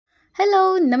Hello,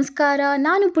 Namaskara,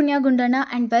 Nanu Punya Gundana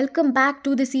and welcome back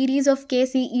to the series of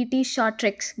KCET short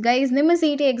tricks. Guys, ನಿಮ್ಮ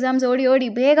CET exams ಓಡಿ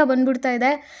ಬೇಗ ಬಂದ್ಬಿಡ್ತಾ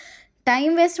ಇದೆ.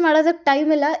 Time waste ಮಾಡೋದಕ್ಕೆ time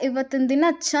ಇಲ್ಲ. ಇವತ್ತಿನ ದಿನ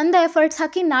ಚಂದ ಎಫರ್ಟ್ಸ್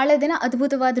ಹಾಕಿ ನಾಳೆ ದಿನ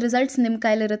ಅದ್ಭುತವಾದ ರಿಸಲ್ಟ್ಸ್ ನಿಮ್ಮ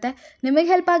ಕೈಲಿರುತ್ತೆ. ನಿಮಗೆ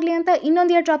ಹೆಲ್ಪ್ ಆಗಲಿ ಅಂತ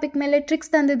ಇನ್ನೊಂದು ಟಾಪಿಕ್ ಮೇಲೆ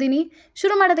ಟ್ರಿಕ್ಸ್ ತಂದಿದ್ದೀನಿ.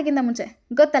 ಶುರು ಮಾಡೋದಕ್ಕಿಂತ ಮುಂಚೆ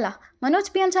ಗೊತ್ತಲ್ಲ, ಮನೋಜ್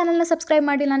ಪಿಯನ್ ಚಾನಲ್ನ ಸಬ್ಸ್ಕ್ರೈಬ್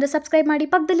ಮಾಡಿಲ್ಲ ಅಂದರೆ ಸಬ್ಸ್ಕ್ರೈಬ್ ಮಾಡಿ,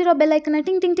 ಪಕ್ಕದಲ್ಲಿರೋ ಬೆಲ್ ಐಕನ್ನ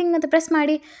ಟಿಂಗ್ ಟಿಂಗ್ ಟಿಂಗ್ ಅಂತ ಪ್ರೆಸ್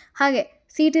ಮಾಡಿ. ಹಾಗೆ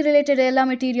CET ರಿಲೇಟೆಡ್ ಎಲ್ಲ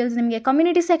ಮೆಟೀರಿಯಲ್ಸ್ ನಿಮಗೆ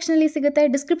ಕಮ್ಯುನಿಟಿ ಸೆಕ್ಷನಲ್ಲಿ ಸಿಗುತ್ತೆ.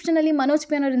 ಡಿಸ್ಕ್ರಿಪ್ಷನಲ್ಲಿ ಮನೋಜ್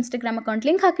ಪಿಯನ್ ಅವ್ರ ಇನ್ಸ್ಟಾಗ್ರಾಮ್ ಅಕೌಂಟ್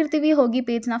ಲಿಂಕ್ ಹಾಕಿರ್ತೀವಿ, ಹೋಗಿ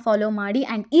ಪೇಜ್ನ ಫಾಲೋ ಮಾಡಿ.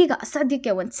 ಆ್ಯಂಡ್ ಈಗ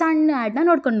ಸದ್ಯಕ್ಕೆ ಒಂದು ಸಣ್ಣ ಆ್ಯಡ್ನ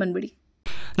ನೋಡ್ಕೊಂಡು ಬಂದ್ಬಿಡಿ.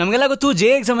 ನಮಗೆಲ್ಲ ಗೊತ್ತು ಜೆ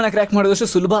ಎಕ್ಸಾಮನ್ನು ಕ್ರ್ಯಾಕ್ ಮಾಡೋದಷ್ಟು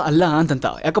ಸುಲಭ ಅಲ್ಲ ಅಂತಂತ.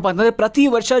 ಯಾಕಪ್ಪ ಅಂತಂದರೆ ಪ್ರತಿ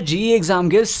ವರ್ಷ ಜಿ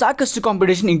ಎಕ್ಸಾಮ್ಗೆ ಸಾಕಷ್ಟು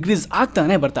ಕಾಂಪಿಟೇಷನ್ ಇನ್ಕ್ರೀಸ್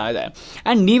ಆಗ್ತಾನೆ ಬರ್ತಾ ಇದೆ.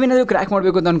 ಆ್ಯಂಡ್ ನೀವೇನಾದರೂ ಕ್ರ್ಯಾಕ್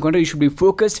ಮಾಡಬೇಕು ಅಂತ ಅಂದ್ಕೊಂಡ್ರೆ you should be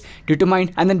focused,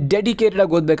 determined and then dedicated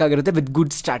ಆಗಿ ಓದಬೇಕಾಗಿರುತ್ತೆ ವಿತ್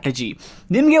ಗುಡ್ ಸ್ಟ್ರಾಟಜಿ.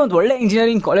 ನಿಮಗೆ ಒಂದು ಒಳ್ಳೆ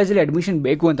ಇಂಜಿನಿಯರಿಂಗ್ ಕಾಲೇಜಲ್ಲಿ ಅಡ್ಮಿಷನ್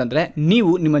ಬೇಕು ಅಂತಂದರೆ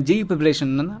ನೀವು ನಿಮ್ಮ ಜಿ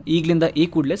ಪ್ರಿಪ್ರೇಷನನ್ನು ಈಗಲಿಂದ ಈ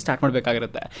ಕೂಡಲೇ ಸ್ಟಾರ್ಟ್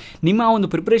ಮಾಡಬೇಕಾಗಿರುತ್ತೆ. ನಿಮ್ಮ ಒಂದು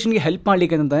ಪ್ರಿಪ್ರೇಷನ್ಗೆ ಹೆಲ್ಪ್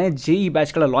ಮಾಡಲಿಕ್ಕೆ ಅಂತಲೇ ಜೆ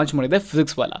ಬ್ಯಾಚ್ಗಳ ಲಾಂಚ್ ಮಾಡಿದೆ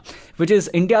physics Vala, which is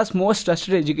India's most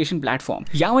trusted education platform.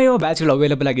 ಯಾವ ಬ್ಯಾಚ್ಗಳು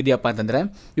ಅವೈಲೇಬಲ್ ಆಗಿದೆಯಪ್ಪ ಅಂತಂದರೆ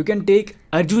you can take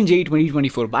Arjun JEE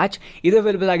 2024 batch. ಇದು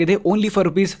ಅವೈಲೇಬಲ್ ಆಗಿದೆ ಓನ್ಲಿ ಫಾರ್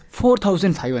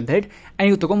 ₹4500. ಆ್ಯಂಡ್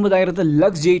ನೀವು ತೊಗೊಬೋದಾಗಿರುತ್ತೆ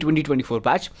ಲಕ್ಸ್ JEE 2024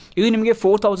 ಬ್ಯಾಚ್. ಇದು ನಿಮಗೆ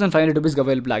 ₹4500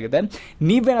 ಅವೈಲೇಬಲ್ ಆಗಿದೆ.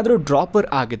 ನೀವೇನಾದರೂ ಡ್ರಾಪರ್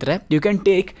ಆಗಿದ್ದರೆ you can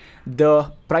take the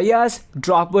Prayas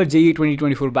dropper JEE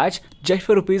 2024 batch just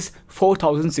for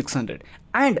 ₹4600.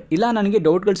 And ಇಲ್ಲ ನನಗೆ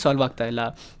ಡೌಟ್ಗಳು ಸಾಲ್ವ್ ಆಗ್ತಾ ಇಲ್ಲ,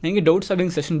 ನನಗೆ ಡೌಟ್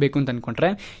ಸಾಲ್ವಿಂಗ್ ಸೆಷನ್ ಬೇಕು ಅಂತ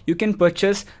ಅಂದ್ಕೊಂಡ್ರೆ you can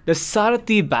purchase the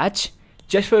Sarathi batch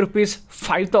just for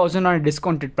 ₹5,000 on a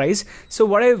discounted price. So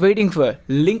what are you waiting for?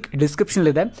 Link description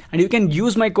ಇದೆ, and you can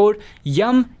use my code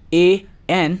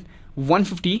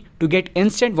MAN150 to get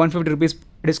instant ₹150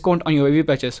 discount on your every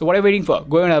purchase. So what are you waiting for?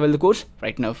 Go and avail the course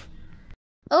right now.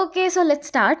 Okay, so let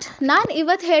start. ನಾನು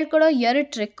ಇವತ್ತು ಹೇಳ್ಕೊಡೋ 2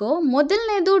 trick,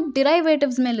 ಮೊದಲನೇದು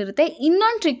derivatives ಮೇಲಿರುತ್ತೆ,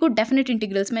 ಇನ್ನೊಂದು trick definite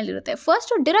integrals ಮೇಲಿರುತ್ತೆ.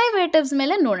 First derivatives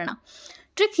ಮೇಲೆ ನೋಡೋಣ.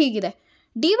 Trick ಹೀಗಿದೆ: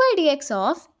 dy dx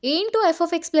of a into f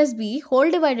of x plus b whole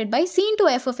divided by c into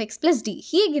f of x plus d.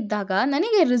 ಹೀಗಿದ್ದಾಗ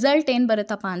ನನಗೆ result ಏನು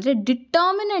ಬರುತ್ತಪ್ಪ ಅಂದರೆ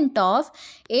determinant of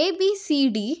A B C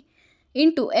D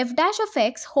into F dash of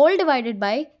X whole divided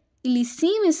by, ಇಲ್ಲಿ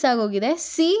C miss ಆಗೋಗಿದೆ,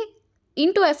 C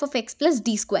into F of X plus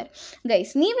D square.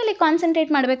 Guys, ನೀವಿಲ್ಲಿ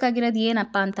concentrate ಮಾಡಬೇಕಾಗಿರೋದು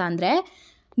ಏನಪ್ಪ ಅಂತ ಅಂದರೆ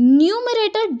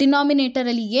ನ್ಯೂಮರೇಟರ್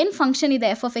ಡಿನಾಮಿನೇಟರಲ್ಲಿ ಏನು ಫಂಕ್ಷನ್ ಇದೆ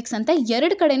ಎಫ್ ಆಫ್ ಎಕ್ಸ್ ಅಂತ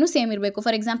ಎರಡು ಕಡೆನೂ ಸೇಮ್ ಇರಬೇಕು.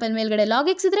 ಫಾರ್ ಎಕ್ಸಾಂಪಲ್, ಮೇಲ್ಗಡೆ ಲಾಗ್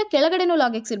ಎಕ್ಸ್ ಇದ್ದರೆ ಕೆಳಗಡೆನೂ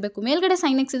ಲಾಗ್ ಎಕ್ಸ್ ಇರಬೇಕು, ಮೇಲ್ಗಡೆ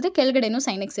ಸೈನ್ ಎಕ್ಸ್ ಇದ್ದರೆ ಕೆಳಗಡೆನೂ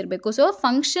ಸೈನ್ ಎಕ್ಸ್ ಇರಬೇಕು. So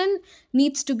function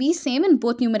needs to B same in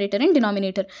both numerator and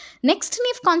denominator. Next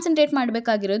ನೀವು ಕಾನ್ಸಂಟ್ರೇಟ್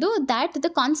ಮಾಡಬೇಕಾಗಿರೋದು that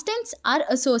the constants are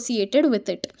associated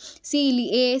with it. C ಇಲ್ಲಿ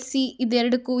A C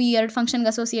ಇದೆರಡಕ್ಕೂ ಈ ಎರಡು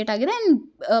ಫಂಕ್ಷನ್ಗೆ ಅಸೋಸಿಯೇಟ್ ಆಗಿದೆ, and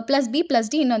plus B plus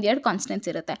D ಇನ್ನೊಂದು 2 constants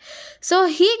ಇರುತ್ತೆ. ಸೊ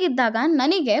ಹೀಗಿದ್ದಾಗ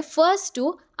ನನಗೆ ಫಸ್ಟು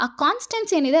ಆ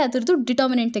ಕಾನ್ಸ್ಟೆಂಟ್ಸ್ ಏನಿದೆ ಅದರದ್ದು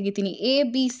ಡಿಟರ್ಮಿನೆಂಟ್ ತೆಗಿತೀನಿ. ಎ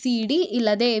ಬಿ ಸಿ ಡಿ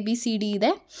ಇಲ್ಲದೆ ಎ ಬಿ ಸಿ ಡಿ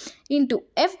ಇದೆ into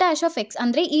F dash of X,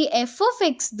 ಅಂದರೆ ಈ ಎಫ್ ಆಫ್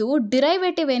ಎಕ್ಸ್ದು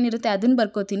ಡಿರೈವೇಟಿವ್ ಏನಿರುತ್ತೆ ಅದನ್ನು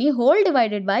ಬರ್ಕೋತೀನಿ, ಹೋಲ್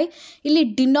ಡಿವೈಡೆಡ್ ಬೈ ಇಲ್ಲಿ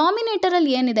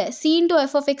ಡಿನಾಮಿನೇಟರಲ್ಲಿ ಏನಿದೆ C into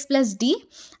F of X plus D,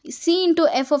 C into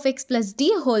F of X plus D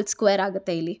whole square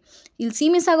ಆಗುತ್ತೆ. ಇಲ್ಲಿ C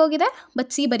miss ಆಗೋಗಿದೆ, ಬಟ್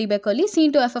ಸಿ ಬರೀಬೇಕು ಅಲ್ಲಿ, C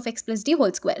into F of X plus D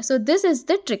whole square. So this is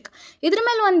the trick. ಇದ್ರ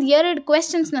ಮೇಲೆ ಒಂದು 2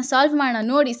 ಕ್ವೆಶನ್ಸ್ನ solve ಮಾಡೋಣ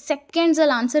ನೋಡಿ,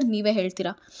 ಸೆಕೆಂಡ್ಸಲ್ಲಿ ಆನ್ಸರ್ ನೀವೇ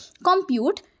ಹೇಳ್ತೀರಾ.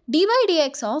 Compute dy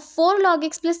dx of 4 log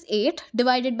x plus 8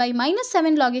 divided by minus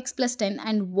 7 log x plus 10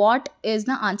 and what is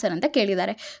the answer ಅಂತ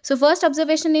ಕೇಳಿದ್ದಾರೆ. So first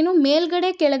observation ಏನು, ಮೇಲ್ಗಡೆ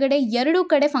ಕೆಳಗಡೆ ಎರಡೂ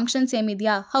ಕಡೆ ಫಂಕ್ಷನ್ ಸೇಮ್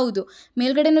ಇದೆಯಾ? ಹೌದು,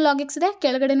 ಮೇಲ್ಗಡೆನೂ ಲಾಗ್ ಎಕ್ಸ್ ಇದೆ,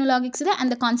 ಕೆಳಗಡೆನೂ ಲಾಗ್ ಎಕ್ಸ್ ಇದೆ,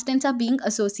 and the constants are being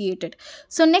associated.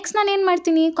 So next ನಾನು ಏನು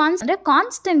ಮಾಡ್ತೀನಿ, ಅಂದರೆ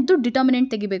ಕಾನ್ಸ್ಟೆಂಟ್ದು ಡಿಟರ್ಮಿನೆಂಟ್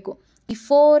ತೆಗಿಬೇಕು. ಈ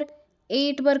 4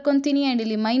 8 ಬರ್ಕೊತೀನಿ, ಆ್ಯಂಡ್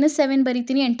ಇಲ್ಲಿ -7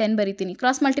 ಬರಿತೀನಿ, ಆ್ಯಂಡ್ 10 ಬರಿತೀನಿ,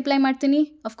 ಕ್ರಾಸ್ ಮಲ್ಟಿಪ್ಲೈ ಮಾಡ್ತೀನಿ.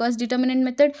 Of course determinant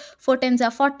method. 4 10s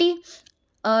are 40,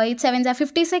 8 7s are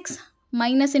 56,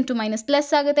 minus into minus plus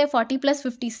ಆಗುತ್ತೆ, 40 ಪ್ಲಸ್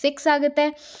 56 ಆಗುತ್ತೆ.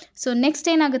 ಸೊ ನೆಕ್ಸ್ಟ್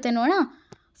ಏನಾಗುತ್ತೆ ನೋಡೋಣ,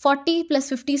 40 plus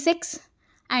 56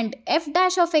 and F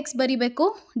dash of X ಬರೀಬೇಕು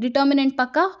ಡಿಟರ್ಮಿನೆಂಟ್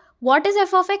ಪಕ್ಕ. What is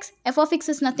F of X? F of X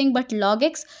is nothing but log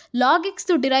X. Log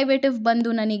ಎಕ್ಸ್ದು derivative ಬಂದು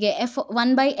ನನಗೆ F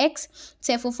 1/x. So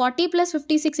F 40 plus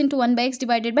 56 into 1/x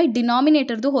divided by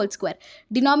ಡಿನಾಮಿನೇಟರ್ದು whole square.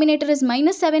 Denominator is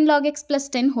 -7 log x plus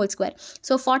 10 whole square.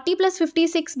 So 40 plus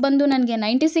 56 ಬಂದು ನನಗೆ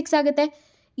 96 ಆಗುತ್ತೆ.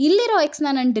 ಇಲ್ಲಿರೋ ಎಕ್ಸ್ನ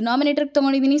ನಾನು ಡಿನಾಮಿನೇಟರ್ಗೆ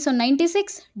ತೊಗೊಂಡಿದ್ದೀನಿ. So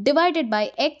 96 divided by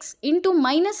X into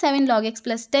 -7 log x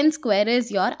plus 10 square is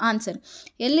your answer.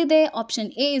 ಎಲ್ಲಿದೆ? Option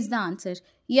A is the answer.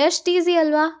 ಎಷ್ಟು easy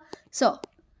ಅಲ್ವಾ? ಸೊ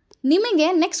ನಿಮಗೆ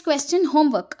next question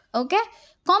homework. Okay,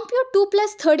 compute 2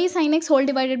 plus 30 sin x whole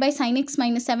divided by sin x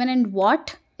minus 7 and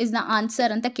what is the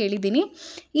answer ಅಂತ ಕೇಳಿದ್ದೀನಿ.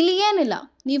 ಇಲ್ಲಿ ಏನಿಲ್ಲ,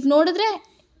 ನೀವು ನೋಡಿದ್ರೆ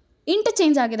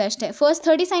ಇಂಟರ್ಚೇಂಜ್ ಆಗಿದೆ ಅಷ್ಟೇ. ಫಸ್ಟ್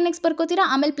 30 sin x ಬರ್ಕೋತೀರಾ,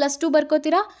 ಆಮೇಲೆ +2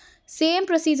 ಬರ್ಕೋತೀರಾ, ಸೇಮ್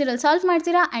ಪ್ರೊಸೀಜರಲ್ಲಿ ಸಾಲ್ವ್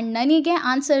ಮಾಡ್ತೀರಾ, ಆ್ಯಂಡ್ ನನಗೆ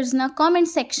ಆನ್ಸರ್ಸ್ನ ಕಾಮೆಂಟ್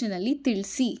ಸೆಕ್ಷನಲ್ಲಿ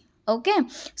ತಿಳಿಸಿ. Okay,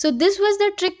 so this was the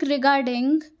trick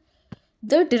regarding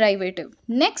the derivative.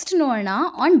 Next ನೋಡೋಣ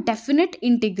ಆನ್ ಡೆಫಿನೆಟ್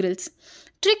ಇಂಟಿಗ್ರಲ್ಸ್.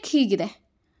 ಟ್ರಿಕ್ ಹೀಗಿದೆ: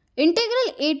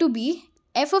 integral A to B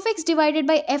F of X divided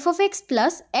by F of X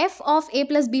plus F of A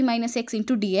plus B minus X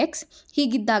into D X.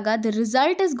 ಹೀಗಿದ್ದಾಗ the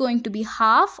result is going to B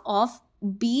half of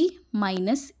B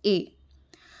minus A.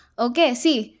 Okay,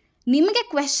 C ನಿಮಗೆ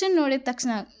question ನೋಡಿದ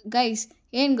ತಕ್ಷಣ guys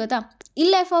ಏನು ಗೊತ್ತಾ,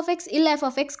 ಇಲ್ಲಿ F of X ಇಲ್ಲಿ F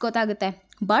of X ಗೊತ್ತಾಗುತ್ತೆ,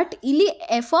 but ಇಲ್ಲಿ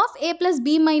F of A plus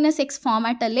B minus X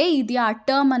ಫಾರ್ಮ್ಯಾಟಲ್ಲೇ ಇದೆಯಾ ಆ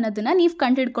ಟರ್ಮ್ ಅನ್ನೋದನ್ನು ನೀವು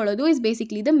ಕಂಡುಹಿಡ್ಕೊಳ್ಳೋದು is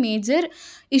basically the major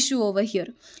issue over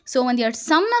here. So ಒಂದು ಎರಡು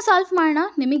ಸಮ್ನ ಸಾಲ್ವ್ ಮಾಡೋಣ,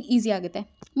 ನಿಮಗೆ ಈಸಿ ಆಗುತ್ತೆ.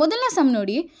 ಮೊದಲನೇ ಸಮ್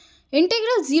ನೋಡಿ,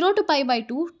 integral 0 to pi by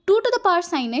 2 2 to the power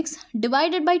sin x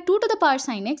divided by 2 to the power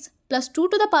sin x plus 2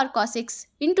 to the power cos x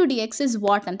into dx is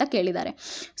what ಅಂತ ಕೇಳಿದ್ದಾರೆ.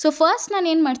 So first ನಾನು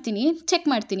ಏನು ಮಾಡ್ತೀನಿ, ಚೆಕ್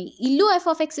ಮಾಡ್ತೀನಿ, ಇಲ್ಲೂ ಎಫ್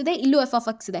ಆಫ್ ಎಕ್ಸ್ ಇದೆ, ಇಲ್ಲೂ F of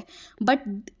X ಇದೆ, ಬಟ್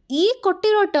ಈ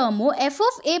ಕೊಟ್ಟಿರೋ term F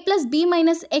of A plus B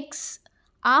minus X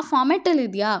ಆ ಫಾರ್ಮೆಟಲ್ಲಿ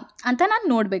ಇದೆಯಾ ಅಂತ ನಾನು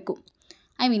ನೋಡಬೇಕು.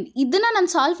 ಐ ಮೀನ್ ಇದನ್ನು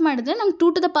ನಾನು ಸಾಲ್ವ್ ಮಾಡಿದ್ರೆ ನಂಗೆ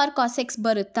 2 to the power cos x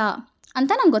ಬರುತ್ತಾ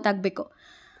ಅಂತ ನಂಗೆ ಗೊತ್ತಾಗಬೇಕು.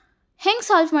 ಹೆಂಗೆ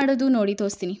ಸಾಲ್ವ್ ಮಾಡೋದು ನೋಡಿ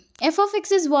ತೋರಿಸ್ತೀನಿ. F of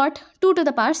X is what, 2 to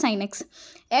the power sin x.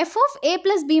 F of A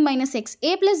plus B minus X,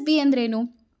 A plus B ಅಂದ್ರೇನು,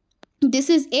 this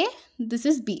is A, this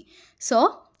is B. So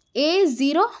A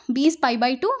 0, B is pi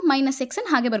by 2 minus X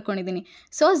ಅನ್ನು ಹಾಗೆ ಬರ್ಕೊಂಡಿದ್ದೀನಿ.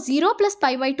 So 0 plus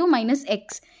pi by 2 minus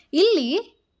X. ಇಲ್ಲಿ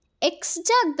X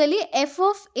ಜಾಗದಲ್ಲಿ F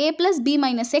of A plus B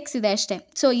minus X ಇದೆ ಅಷ್ಟೇ.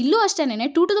 So ಇಲ್ಲೂ ಅಷ್ಟೇನೆ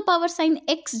 2 to the power sin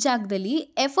X ಜಾಗದಲ್ಲಿ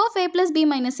F of A plus B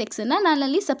minus ಎಕ್ಸನ್ನು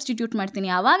ನಾನಲ್ಲಿ ಸಬ್ಸ್ಟಿಟ್ಯೂಟ್ ಮಾಡ್ತೀನಿ.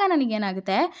 ಆವಾಗ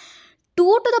ನನಗೇನಾಗುತ್ತೆ,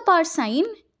 2 to the power sin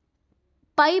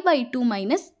pi by 2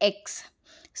 minus x.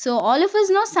 So all of us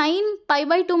know sin pi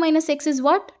by 2 minus x is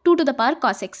what, 2 to the power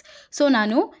cos x. So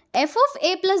ನಾನು f of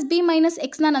a plus b minus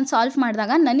x ನಾನು solve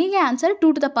ಮಾಡಿದಾಗ ನನಗೆ answer 2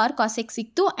 to the power cos x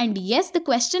ಸಿಕ್ತು. and yes, the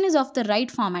question is of the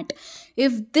right format.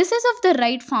 If this is of the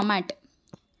right format,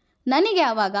 ನನಗೆ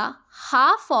ಆವಾಗ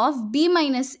half of b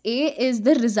minus a is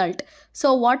the result. So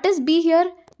what is b here?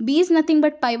 b is nothing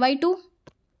but pi by 2.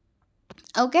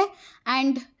 Okay,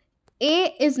 and a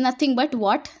is nothing but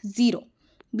what, 0.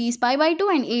 b is pi by 2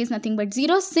 and a is nothing but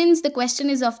 0. Since the question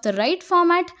is of the right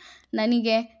format,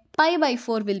 nanige pi by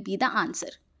 4 will be the answer.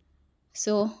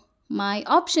 So my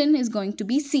option is going to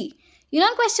be C.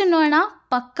 ಇನ್ನೊಂದು question ನೋಡೋಣ,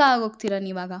 ಪಕ್ಕಾ ಆಗೋಗ್ತೀರಾ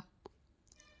ನೀವಾಗ.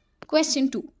 Question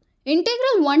 2.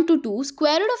 Integral 1 to 2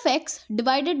 square root of x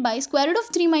divided by square root of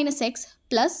 3 minus x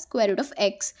plus square root of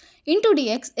x into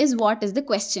dx is what is the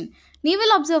question.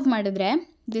 ನೀವೆಲ್ಲ observe ಮಾಡಿದ್ರೆ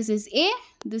this is a,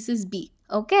 this is b.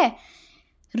 Okay,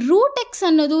 root X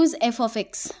ಅನ್ನೋದು is F of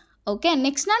X. Okay,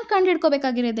 next ನಾನು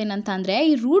ಕಂಡುಹಿಡ್ಕೋಬೇಕಾಗಿರೋದೇನಂತ ಅಂದರೆ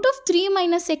ಈ root of 3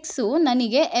 minus x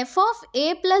ನನಗೆ F of A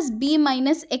plus B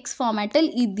minus X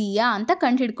ಫಾರ್ಮ್ಯಾಟಲ್ಲಿ ಇದೆಯಾ ಅಂತ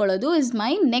ಕಂಡುಹಿಡ್ಕೊಳ್ಳೋದು is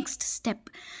my next step.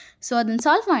 So ಅದನ್ನು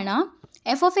solve ಮಾಡೋಣ.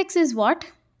 F of X is what,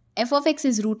 F of X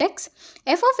is root X.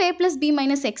 F of A plus B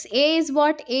minus X, A is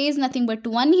what, A is nothing but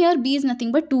 1 here, B is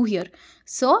nothing but 2 here.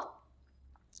 So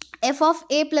F of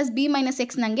A plus B minus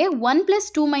X ನನಗೆ 1 plus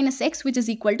 2 minus X which is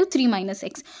equal to 3 minus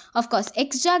X. Of course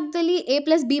X ಜಾಗದಲ್ಲಿ A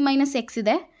plus B minus X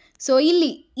ಇದೆ. So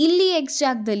ಇಲ್ಲಿ X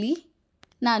ಜಾಗದಲ್ಲಿ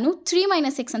ನಾನು 3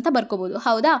 minus X ಅಂತ ಬರ್ಕೋಬೋದು,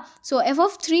 ಹೌದಾ? So F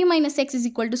of 3 minus X is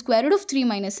equal to square root of 3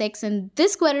 minus X, and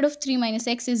this square root of 3 minus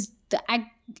X is the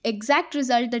exact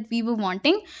result that we were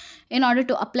wanting in order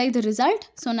to apply the result.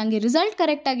 So ನನಗೆ result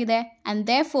correct ಆಗಿದೆ, and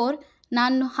therefore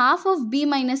ನಾನು half of B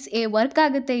minus A work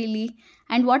ಆಗುತ್ತೆ ಇಲ್ಲಿ.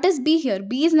 And what is b here?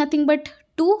 b is nothing but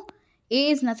 2, a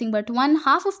is nothing but 1.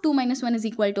 Half of 2 minus 1 is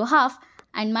equal to half,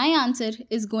 and my answer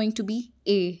is going to be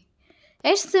a.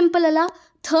 It's simple alla.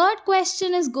 Third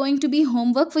question is going to be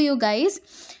homework for you guys.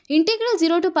 Integral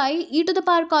 0 to pi e to the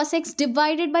power cos x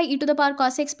divided by e to the power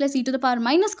cos x plus e to the power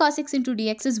minus cos x into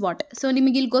dx is what? So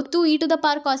ನಿಮಗೆ ಇಲ್ಲಿ ಗೊತ್ತು e to the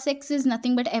power cos x is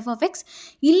nothing but f of x.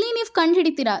 ಇಲ್ಲಿ ನೀವು ಕಂಡು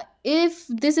ಹಿಡಿತೀರಾ if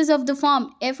this is of the form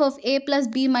f of a plus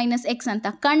b minus x ಅಂತ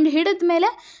ಕಂಡು ಹಿಡಿದ ಮೇಲೆ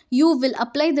you will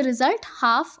apply the result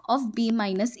half of b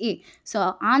minus a. So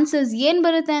answers ಏನು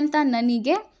ಬರುತ್ತೆ ಅಂತ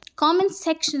ನನಗೆ comment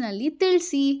section ಅಲ್ಲಿ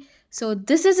ತಿಳಿಸಿ. So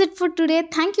this is it for today.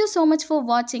 Thank you so much for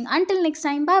watching. Until next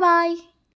time, bye bye.